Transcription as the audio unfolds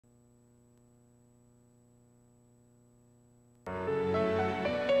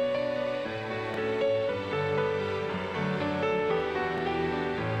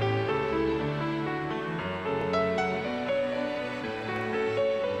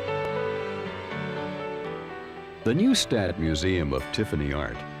The Neustadt Museum of Tiffany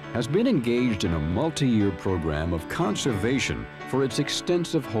Art has been engaged in a multi-year program of conservation for its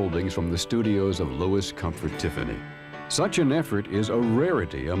extensive holdings from the studios of Louis Comfort Tiffany. Such an effort is a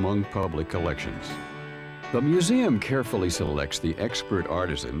rarity among public collections. The museum carefully selects the expert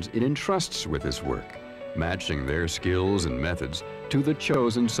artisans it entrusts with this work, matching their skills and methods to the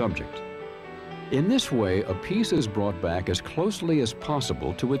chosen subject. In this way, a piece is brought back as closely as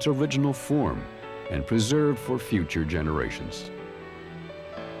possible to its original form and preserved for future generations.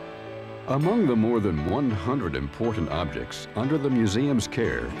 Among the more than 100 important objects under the museum's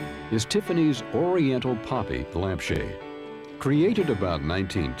care is Tiffany's Oriental Poppy lampshade. Created about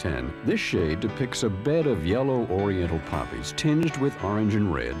 1910, this shade depicts a bed of yellow Oriental poppies tinged with orange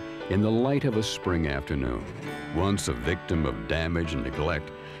and red in the light of a spring afternoon. Once a victim of damage and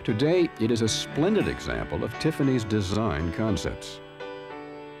neglect, today it is a splendid example of Tiffany's design concepts.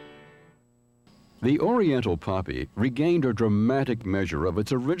 The Oriental Poppy regained a dramatic measure of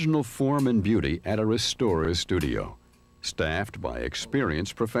its original form and beauty at a restorer's studio, staffed by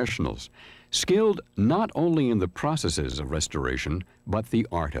experienced professionals, skilled not only in the processes of restoration, but the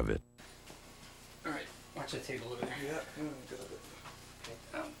art of it. All right, watch that table over there.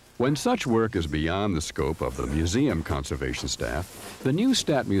 When such work is beyond the scope of the museum conservation staff, the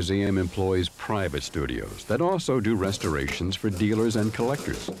Neustadt Museum employs private studios that also do restorations for dealers and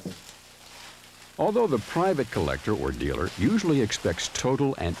collectors. Although the private collector or dealer usually expects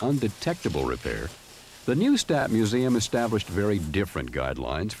total and undetectable repair, the Neustadt Museum established very different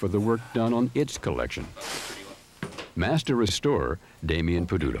guidelines for the work done on its collection. Master restorer Damien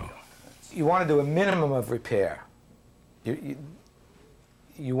Peduto. You want to do a minimum of repair.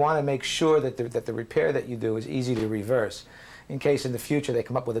 You want to make sure that the repair that you do is easy to reverse. In case in the future they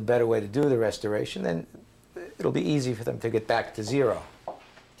come up with a better way to do the restoration, then it'll be easy for them to get back to zero.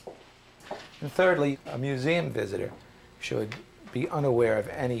 And thirdly, a museum visitor should be unaware of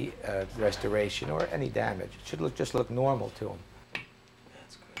any restoration or any damage. It should just look normal to them.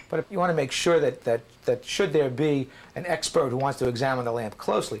 But if you want to make sure that should there be an expert who wants to examine the lamp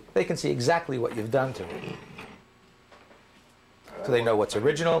closely, they can see exactly what you've done to it. So they know what's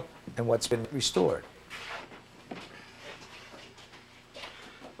original and what's been restored.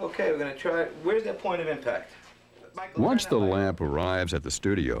 Okay, we're going to try, where's that point of impact? Once the lamp arrives at the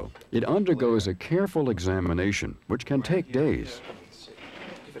studio, it undergoes a careful examination, which can take days.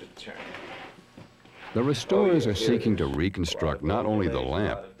 The restorers are seeking to reconstruct not only the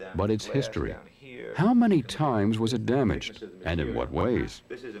lamp, but its history. How many times was it damaged, and in what ways?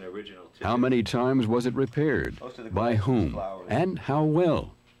 How many times was it repaired, by whom, and how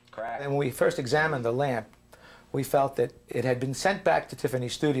well? And when we first examined the lamp, we felt that it had been sent back to Tiffany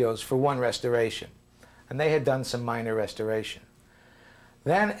Studios for one restoration, and they had done some minor restoration.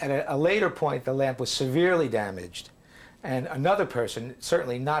 Then, at a later point, the lamp was severely damaged, and another person,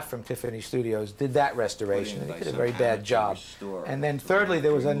 certainly not from Tiffany Studios, did that restoration, and he did a very bad job. And then thirdly,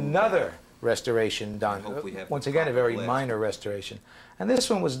 there was another restoration done, once again a very minor restoration, and this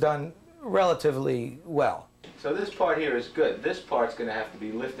one was done relatively well. So this part here is good. This part's going to have to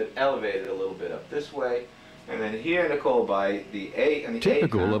be lifted, elevated a little bit up this way, and then here, Nicole, by the A and the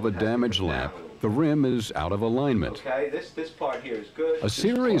Typical of a damaged lamp, the rim is out of alignment. Okay, this part here is good. A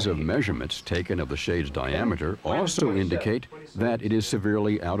series of measurements taken of the shade's diameter also indicate that it is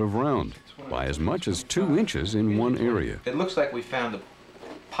severely out of round, by as much as 2 inches in one area. It looks like we found the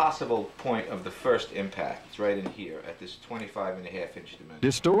possible point of the first impact. It's right in here at this 25.5-inch dimension.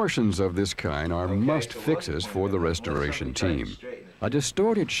 Distortions of this kind are must fixes for the restoration team. A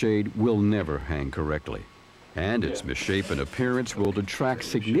distorted shade will never hang correctly, and its misshapen appearance will detract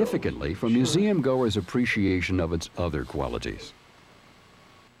significantly from museum-goers' appreciation of its other qualities.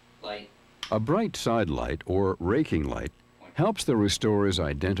 A bright side light, or raking light, helps the restorers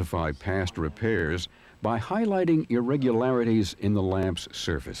identify past repairs by highlighting irregularities in the lamp's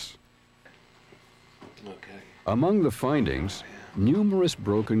surface. Among the findings, numerous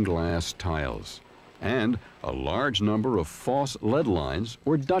broken glass tiles and a large number of false lead lines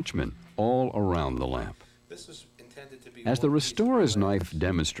or Dutchmen all around the lamp. As the restorer's knife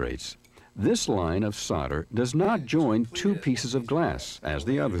demonstrates, this line of solder does not join 2 pieces of glass, as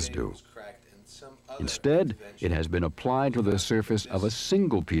the others do. Instead, it has been applied to the surface of a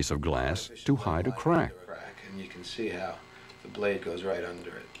single piece of glass to hide a crack. And you can see how the blade goes right under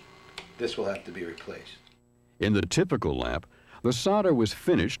it. This will have to be replaced. In the typical lamp, the solder was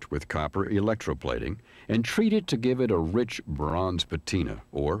finished with copper electroplating and treated to give it a rich bronze patina,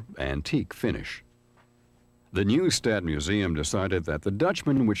 or antique finish. The Neustadt Museum decided that the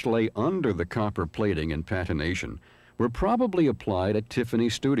Dutchmen which lay under the copper plating and patination were probably applied at Tiffany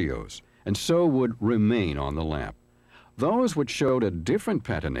Studios and so would remain on the lamp. Those which showed a different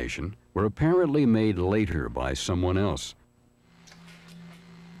patination were apparently made later by someone else.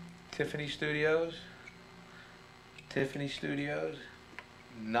 Tiffany Studios, Tiffany Studios,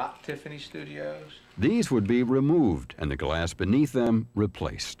 not Tiffany Studios. These would be removed and the glass beneath them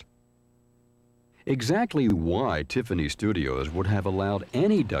replaced. Exactly why Tiffany Studios would have allowed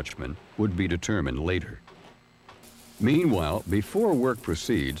any Dutchman would be determined later. Meanwhile, before work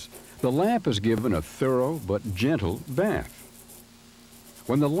proceeds, the lamp is given a thorough but gentle bath.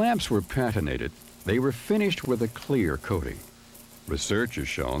 When the lamps were patinated, they were finished with a clear coating. Research has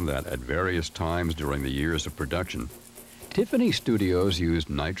shown that at various times during the years of production, Tiffany Studios used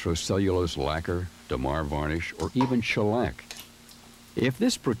nitrocellulose lacquer, Damar varnish, or even shellac. If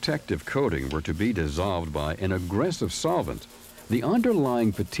this protective coating were to be dissolved by an aggressive solvent, the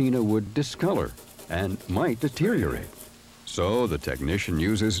underlying patina would discolor and might deteriorate. So the technician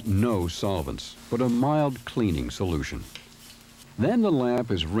uses no solvents, but a mild cleaning solution. Then the lamp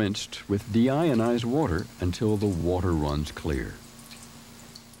is rinsed with deionized water until the water runs clear.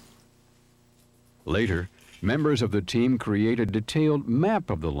 Later, members of the team create a detailed map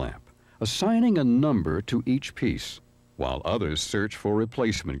of the lamp, assigning a number to each piece, while others search for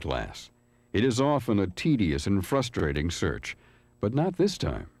replacement glass. It is often a tedious and frustrating search, but not this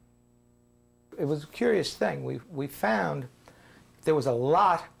time. It was a curious thing. We found there was a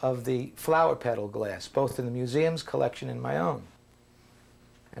lot of the flower petal glass, both in the museum's collection and my own.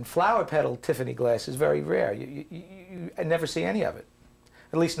 And flower petal Tiffany glass is very rare. I never see any of it,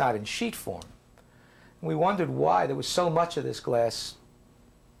 at least not in sheet form. And we wondered why there was so much of this glass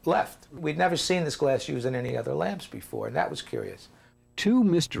left. We'd never seen this glass used in any other lamps before, and that was curious. Two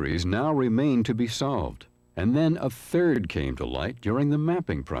mysteries now remain to be solved, and then a third came to light during the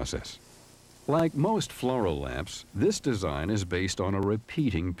mapping process. Like most floral lamps, this design is based on a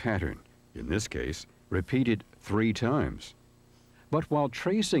repeating pattern, in this case, repeated 3 times. But while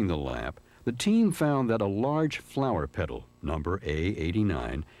tracing the lamp, the team found that a large flower petal, number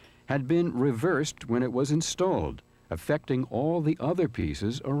A89, had been reversed when it was installed, affecting all the other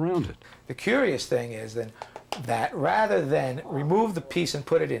pieces around it. The curious thing is then that rather than remove the piece and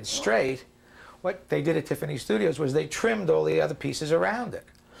put it in straight, what they did at Tiffany Studios was they trimmed all the other pieces around it.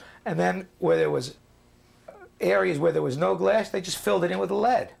 And then where there was areas where there was no glass, they just filled it in with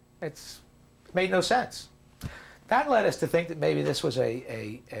lead. It made no sense. That led us to think that maybe this was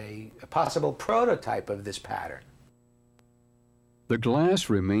a possible prototype of this pattern. The glass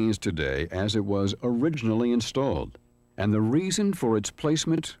remains today as it was originally installed, and the reason for its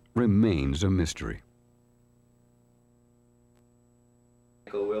placement remains a mystery.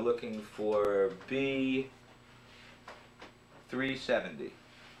 We're looking for B370.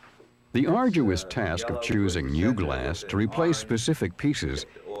 The arduous task of choosing new glass to replace specific pieces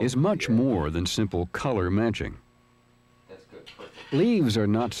is much more than simple color matching. Leaves are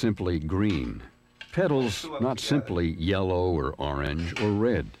not simply green, petals not simply yellow or orange or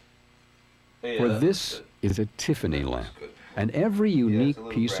red. For this is a Tiffany lamp, and every unique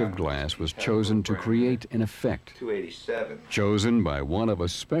piece of glass was chosen to create an effect, chosen by one of a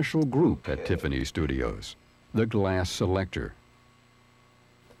special group at Tiffany Studios, the glass selector.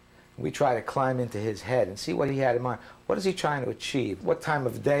 We try to climb into his head and see what he had in mind. What is he trying to achieve? What time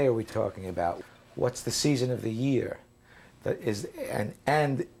of day are we talking about? What's the season of the year?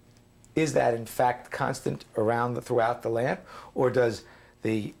 And is that in fact constant throughout the lamp, or does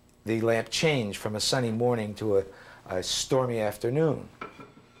the lamp change from a sunny morning to a stormy afternoon?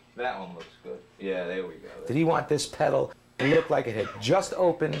 That one looks good. Yeah, there we go. Did he want this petal to look like it had just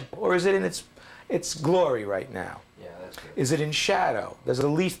opened, or is it in its glory right now? Yeah, that's good. Is it in shadow? Does the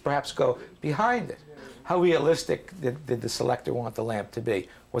leaf perhaps go behind it? How realistic did the selector want the lamp to be?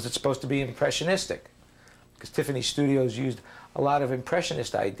 Was it supposed to be impressionistic? Because Tiffany Studios used a lot of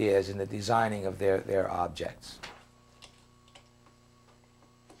impressionist ideas in the designing of their objects.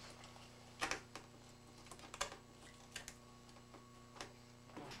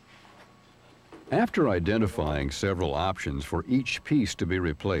 After identifying several options for each piece to be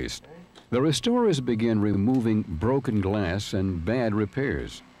replaced, the restorers begin removing broken glass and bad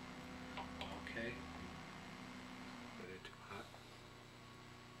repairs. Okay. Is it too hot?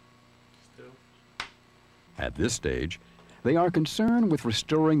 Still? At this stage, they are concerned with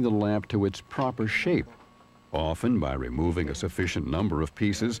restoring the lamp to its proper shape. Often, by removing a sufficient number of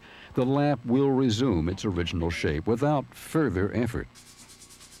pieces, the lamp will resume its original shape without further effort.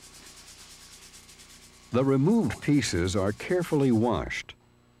 The removed pieces are carefully washed.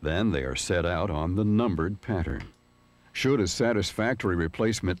 Then they are set out on the numbered pattern. Should a satisfactory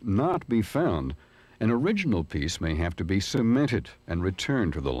replacement not be found, an original piece may have to be cemented and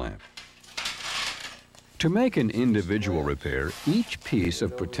returned to the lamp. To make an individual repair, each piece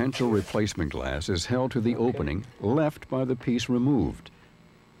of potential replacement glass is held to the opening left by the piece removed.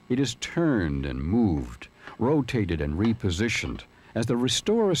 It is turned and moved, rotated and repositioned as the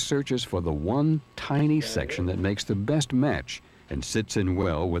restorer searches for the one tiny section that makes the best match and sits in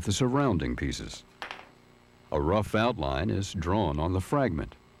well with the surrounding pieces. A rough outline is drawn on the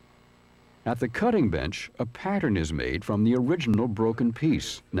fragment. At the cutting bench, a pattern is made from the original broken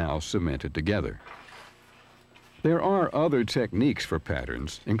piece, now cemented together. There are other techniques for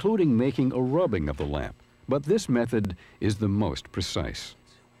patterns, including making a rubbing of the lamp, but this method is the most precise.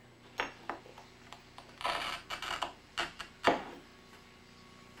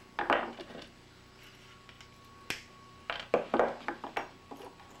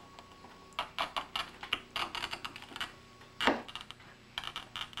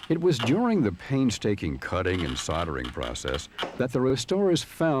 It was during the painstaking cutting and soldering process that the restorers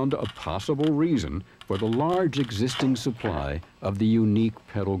found a possible reason for the large existing supply of the unique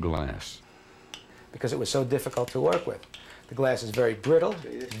petal glass. Because it was so difficult to work with. The glass is very brittle,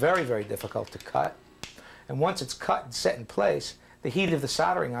 very, very difficult to cut. And once it's cut and set in place, the heat of the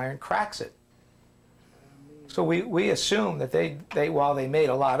soldering iron cracks it. So we assumed that while they made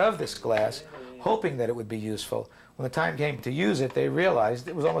a lot of this glass, hoping that it would be useful, when the time came to use it, they realized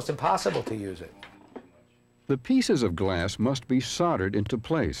it was almost impossible to use it. The pieces of glass must be soldered into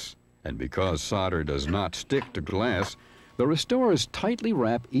place, and because solder does not stick to glass, the restorers tightly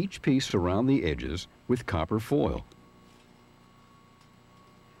wrap each piece around the edges with copper foil.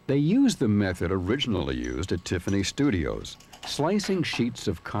 They use the method originally used at Tiffany Studios, slicing sheets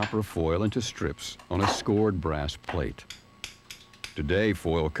of copper foil into strips on a scored brass plate. Today,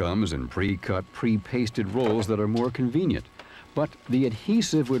 foil comes in pre-cut, pre-pasted rolls that are more convenient, but the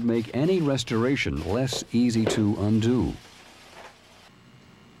adhesive would make any restoration less easy to undo.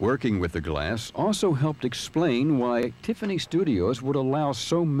 Working with the glass also helped explain why Tiffany Studios would allow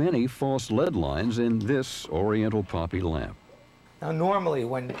so many false lead lines in this Oriental poppy lamp. Now, normally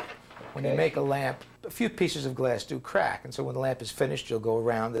when you make a lamp, a few pieces of glass do crack, and so when the lamp is finished, you'll go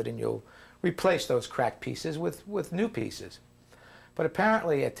around it and you'll replace those cracked pieces with new pieces. But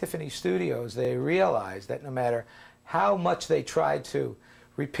apparently at Tiffany Studios, they realized that no matter how much they tried to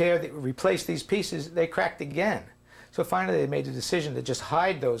replace these pieces, they cracked again. So finally they made the decision to just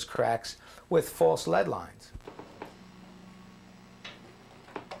hide those cracks with false lead lines.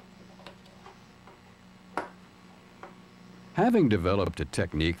 Having developed a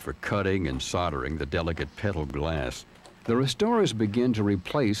technique for cutting and soldering the delicate petal glass, the restorers begin to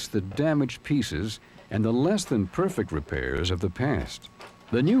replace the damaged pieces and the less than perfect repairs of the past.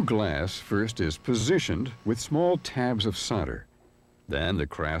 The new glass first is positioned with small tabs of solder. Then the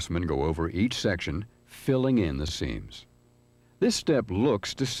craftsmen go over each section, filling in the seams. This step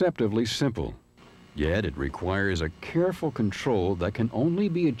looks deceptively simple, yet it requires a careful control that can only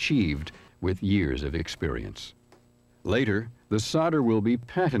be achieved with years of experience. Later, the solder will be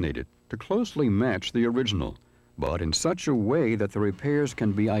patinated to closely match the original, but in such a way that the repairs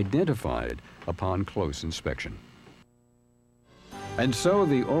can be identified upon close inspection. And so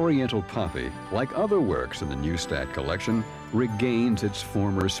the Oriental poppy, like other works in the Neustadt collection, regains its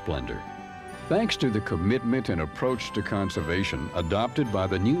former splendor. Thanks to the commitment and approach to conservation adopted by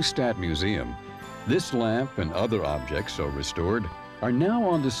the Neustadt Museum, this lamp and other objects so restored are now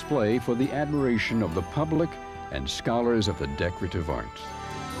on display for the admiration of the public and scholars of the decorative arts.